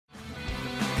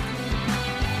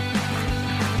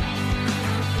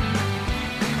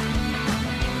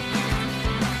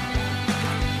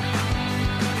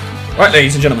Right,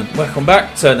 ladies and gentlemen, welcome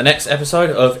back to the next episode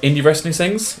of Indie Wrestling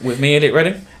Things with me, Elliot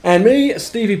Redding. And me,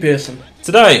 Stevie Pearson.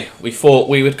 Today, we thought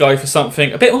we would go for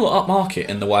something a bit more upmarket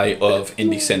in the way of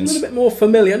indie sins. A little bit more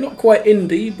familiar, not quite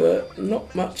indie, but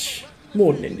not much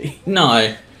more than indie.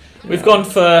 No, we've gone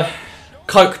for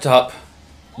coked up,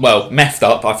 well, methed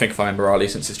up, I think if I remember rightly,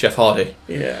 since it's Jeff Hardy.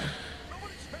 Yeah.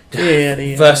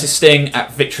 Versus Sting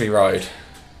at Victory Road.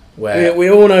 Where we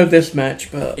all know this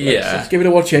match, but let's give it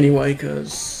a watch anyway,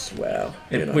 because, well,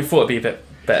 we thought it'd be a bit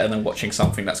better than watching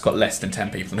something that's got less than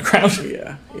 10 people in the crowd.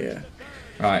 Yeah.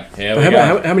 Right, here we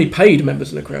go. How many paid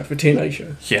members in the crowd for a TNA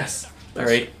show? Yes.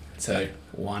 3, 2,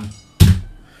 1.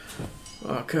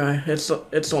 Okay, it's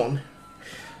on.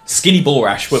 Skinny Ball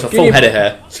Rash with a full head of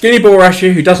hair. Skinny Ball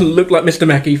Rasher, who doesn't look like Mr.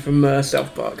 Mackey from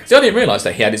South Park. See, I didn't realise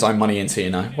that he had his own money in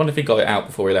TNA. I wonder if he got it out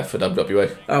before he left for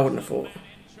WWE. I wouldn't have thought.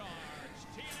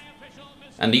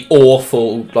 And the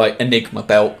awful, Enigma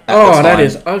belt at the time. That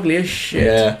is ugly as shit.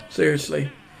 Yeah.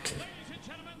 Seriously.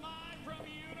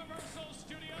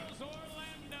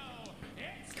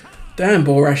 Damn,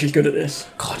 Ball Rash is good at this.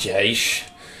 God, yeah, I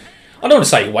don't want to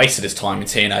say he wasted his time in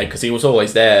TNA, because he was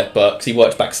always there, but because he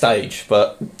worked backstage.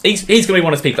 But he's going to be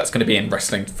one of those people that's going to be in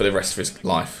wrestling for the rest of his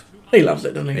life. He loves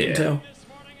it, doesn't he? Yeah. You can tell.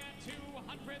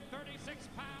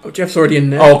 Oh, Jeff's already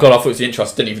in there. Oh, God, I thought it was the intro. I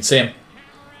didn't even see him.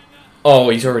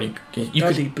 Oh, he's already...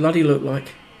 bloody look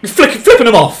like. Flipping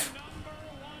him off.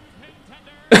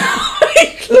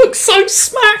 He looks so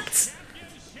smacked.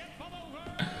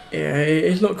 Yeah,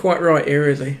 he's not quite right here,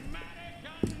 is he?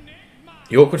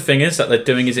 The awkward thing is that they're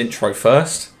doing his intro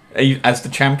first as the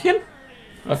champion,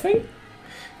 I think.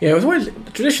 Yeah,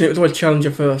 traditionally it was always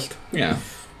challenger first. Yeah.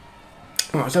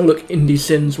 Alright, let's have a look. Indie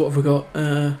Sins, what have we got?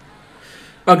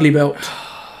 Ugly Belt.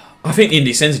 I think the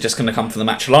Indie Sins are just going to come from the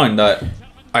match alone.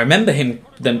 I remember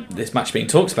this match being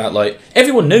talked about,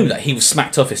 everyone knew that he was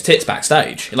smacked off his tits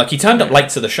backstage. He turned up late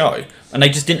to the show, and they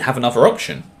just didn't have another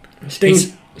option.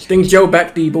 Sting's Joe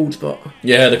back the bald spot.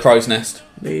 Yeah, the crow's nest.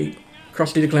 The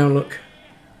Krusty the Clown look.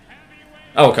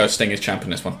 Oh, okay, Sting is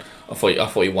champion this one. I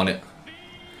thought he won it.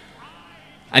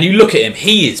 And you look at him,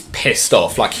 he is pissed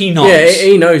off. He knows. Yeah,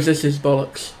 he knows this is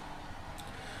bollocks.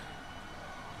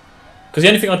 Because the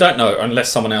only thing I don't know,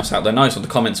 unless someone else out there knows in the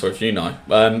comments or if you know,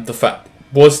 the fact,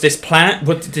 was this plan?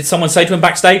 Did someone say to him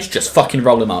backstage, just fucking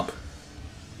roll him up?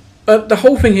 The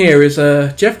whole thing here is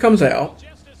Jeff comes out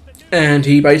and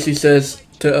he basically says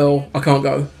to Earl, I can't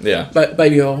go. Yeah.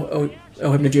 Baby Earl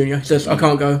Hebner Jr. He says, I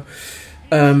can't go.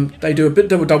 They do a bit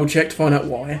double check to find out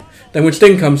why. Then when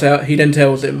Sting comes out, he then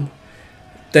tells him.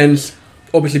 Then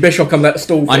obviously Bischoff comes out to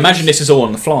stall things. I imagine this is all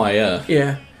on the fly, yeah.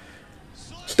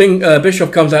 Yeah.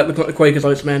 Bischoff comes out the Quaker's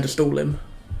Oats man to stall him.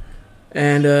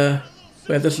 And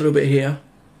we have this little bit here.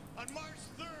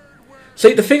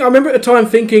 See, the thing, I remember at the time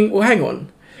thinking, well, hang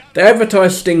on. They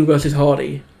advertised Sting versus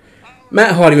Hardy.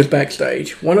 Matt Hardy was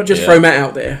backstage. Why not just throw Matt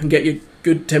out there and get your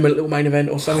good 10-minute little main event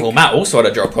or something? Well, Matt also had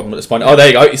a drug problem at this point. Oh, there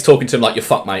you go. He's talking to him like, you're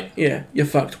fucked, mate. Yeah, you're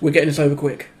fucked. We're getting this over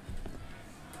quick.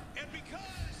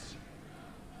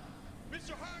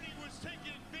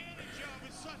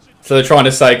 So they're trying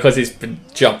to say because he's been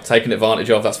taken advantage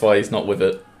of, that's why he's not with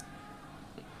it.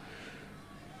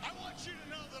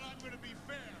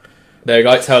 There you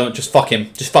go. Tell him, just fuck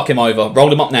him. Just fuck him over.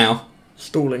 Roll him up now.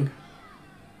 Stalling.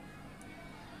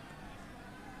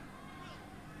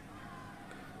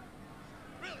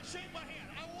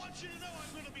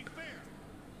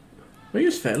 He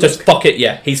is fair. Just fuck it.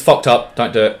 Yeah, he's fucked up.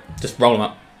 Don't do it. Just roll him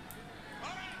up.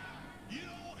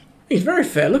 He's very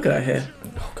fair. Look at that hair.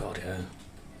 Oh god, yeah.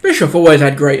 Bischoff always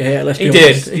had great hair. Let's be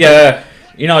honest. He did. Yeah.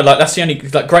 You know, that's the only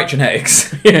great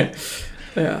genetics. Yeah.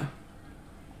 Yeah.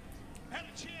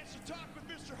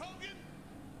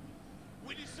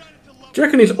 Do you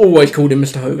reckon he's always called him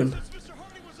Mr. Hogan?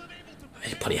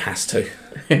 He probably has to.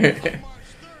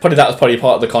 Probably that was probably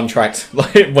part of the contract.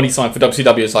 When he signed for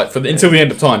WCW, it's until the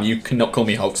end of time, you cannot call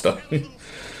me Hulkster.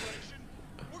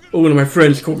 All of my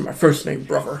friends called me my first name,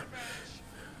 brother.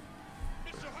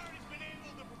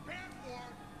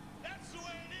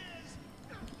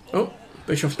 Oh,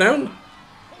 Bischoff's down.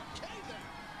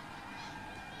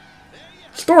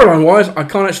 Storyline wise, I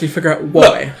can't actually figure out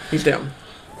why he's down.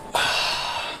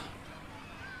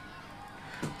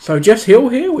 So Jeff's heel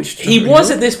here, which he was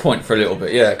at this point for a little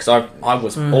bit, yeah. Because I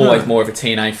was always more of a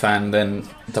TNA fan than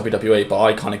WWE, but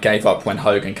I kind of gave up when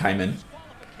Hogan came in.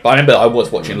 But I remember I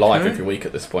was watching live every week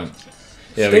at this point.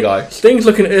 Here we go. Sting's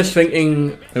looking at this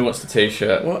thinking, who wants the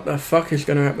t-shirt? What the fuck is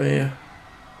going to happen here?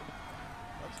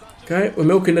 Okay, we're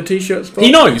milking the t-shirt spot.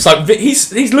 He knows,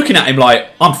 he's looking at him like,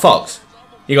 I'm fucked.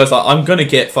 He goes I'm gonna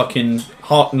get fucking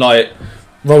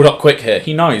rolled up quick here.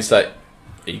 He knows that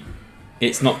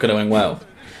it's not going to end well.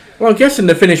 Well, I'm guessing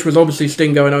the finish was obviously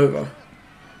Sting going over.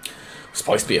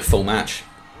 Supposed to be a full match.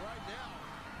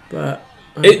 But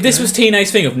okay. This was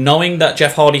TNA's thing of knowing that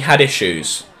Jeff Hardy had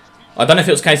issues. I don't know if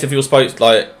it was a case if he was supposed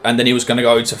and then he was going to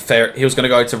go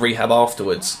to rehab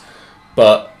afterwards.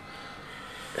 But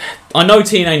I know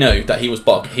TNA knew that he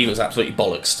was absolutely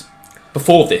bollocks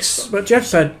before this. But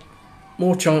Jeff's had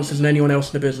more chances than anyone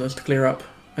else in the business to clear up,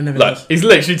 and never does. He's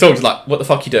literally talking like, "What the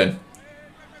fuck you doing?"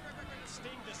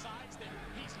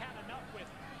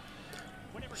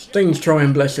 Sting's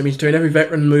trying, bless him. He's doing every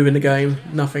veteran move in the game.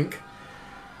 Nothing.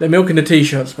 They're milking the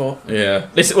t-shirt spot. Yeah.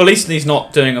 At least he's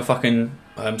not doing a fucking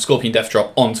Scorpion Death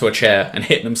Drop onto a chair and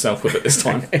hitting himself with it this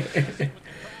time.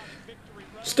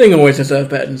 Sting always deserved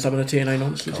better than some of the TNA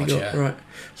nonsense he got. Yeah. Right.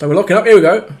 So we're locking up. Here we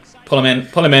go. Pull him in.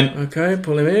 Pull him in. Okay,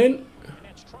 pull him in.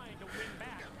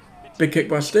 Big kick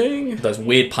by Sting. Those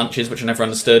weird punches which I never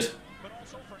understood.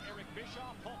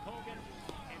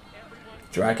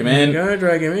 Drag him in. There you go,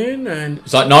 drag him in. And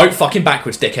it's like, no, fucking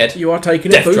backwards, dickhead. You are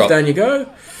taking Death it. Boost, drop. down you go.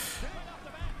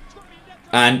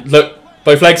 And look,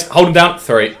 both legs, hold him down.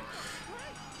 3.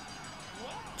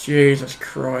 Jesus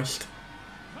Christ.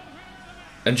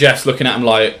 And Jeff's looking at him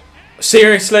like,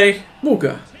 seriously?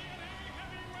 Walker.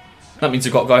 That means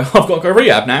I've got to go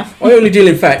rehab now. I only deal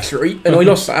in factory, and I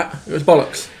lost that. It was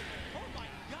bollocks.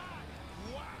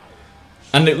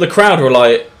 And the crowd were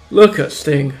like, look at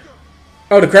Sting.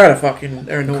 Oh, the crowd are fucking...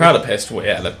 They're annoying. The crowd are pissed. Well,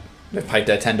 yeah, they've paid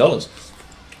their $10.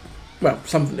 Well,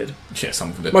 something did. Yeah,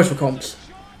 something did. Most were comps.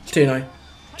 It's TNA.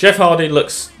 Jeff Hardy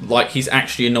looks like he's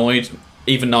actually annoyed,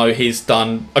 even though he's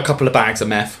done a couple of bags of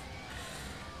meth.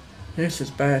 This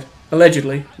is bad.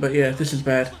 Allegedly, but yeah, this is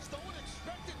bad.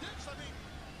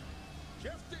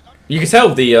 You can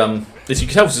tell this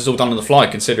is all done on the fly,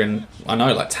 considering I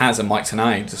know like Taz and Mike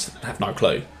Tenay just have no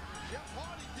clue.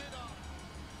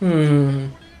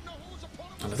 And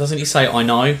doesn't he say I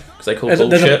know because they call bullshit?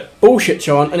 There's a bullshit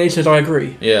chant, and he says I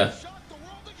agree. Yeah.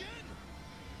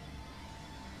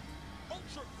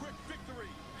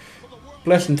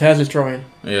 Bless him, Taz is trying.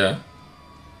 Yeah.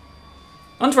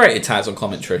 Underrated Taz on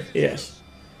commentary. Yes.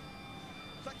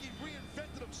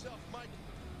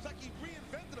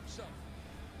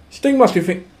 Sting must be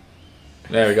thinking...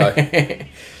 There we go.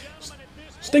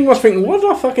 Sting must think, what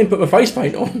did I fucking put my face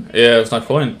paint on? Yeah, there's no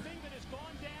point.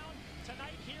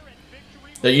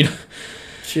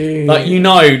 Jeez. Like, you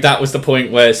know that was the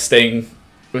point where Sting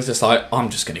was just like, I'm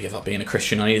just going to give up being a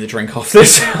Christian. I need to drink off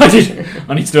this.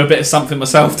 I need to do a bit of something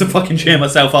myself to fucking cheer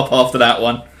myself up after that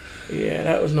one. Yeah,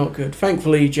 that was not good.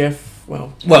 Thankfully, Jeff,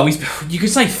 well, you could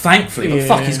say thankfully, but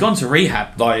fuck, he's gone to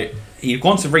rehab. Like, he'd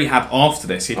gone to rehab after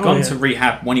this. He'd gone to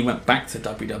rehab when he went back to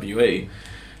WWE.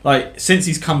 Like, since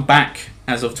he's come back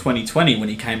as of 2020, when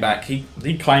he came back, he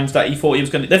claims that he thought he was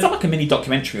going to... They've done like a mini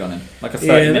documentary on him, like a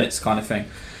 30 minutes kind of thing.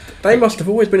 They must have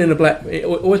always been in the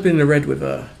red with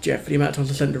Jeff for the amount of times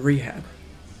they sent him to rehab.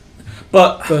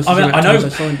 But I know,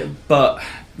 signed him. But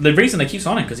the reason they keep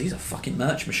signing because he's a fucking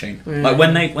merch machine. Yeah. Like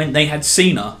when they had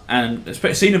Cena and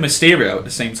Cena Mysterio at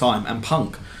the same time and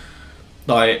Punk,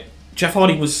 like Jeff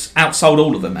Hardy was outsold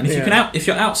all of them. And if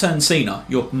you're outselling Cena,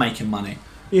 you're making money.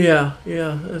 Yeah,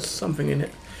 there's something in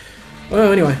it.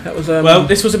 Well, anyway, that was. Well,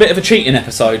 this was a bit of a cheating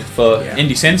episode for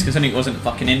Indie Sins because it wasn't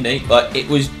fucking indie, but it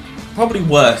was probably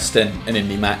worse than an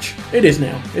indie match. It is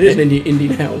now. It is an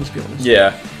indie now. Let's be honest.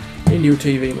 Yeah. Indie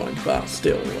TV mind, but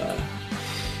still,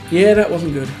 yeah, that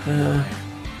wasn't good.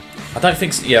 I don't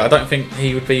think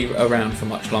he would be around for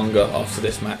much longer after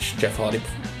this match, Jeff Hardy.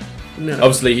 No.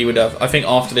 Obviously, he would have. I think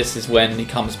after this is when he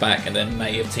comes back and then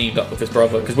may have teamed up with his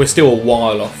brother because we're still a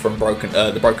while off from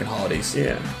the Broken Hardys.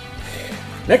 Yeah.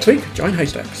 Next week, Giant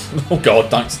Haystacks. Oh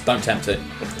God, don't tempt it.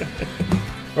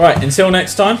 Right, until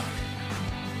next time.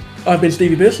 I've been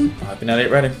Stevie Pearson. I've been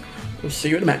Elliot Redding. We'll see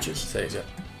you at the matches. See you.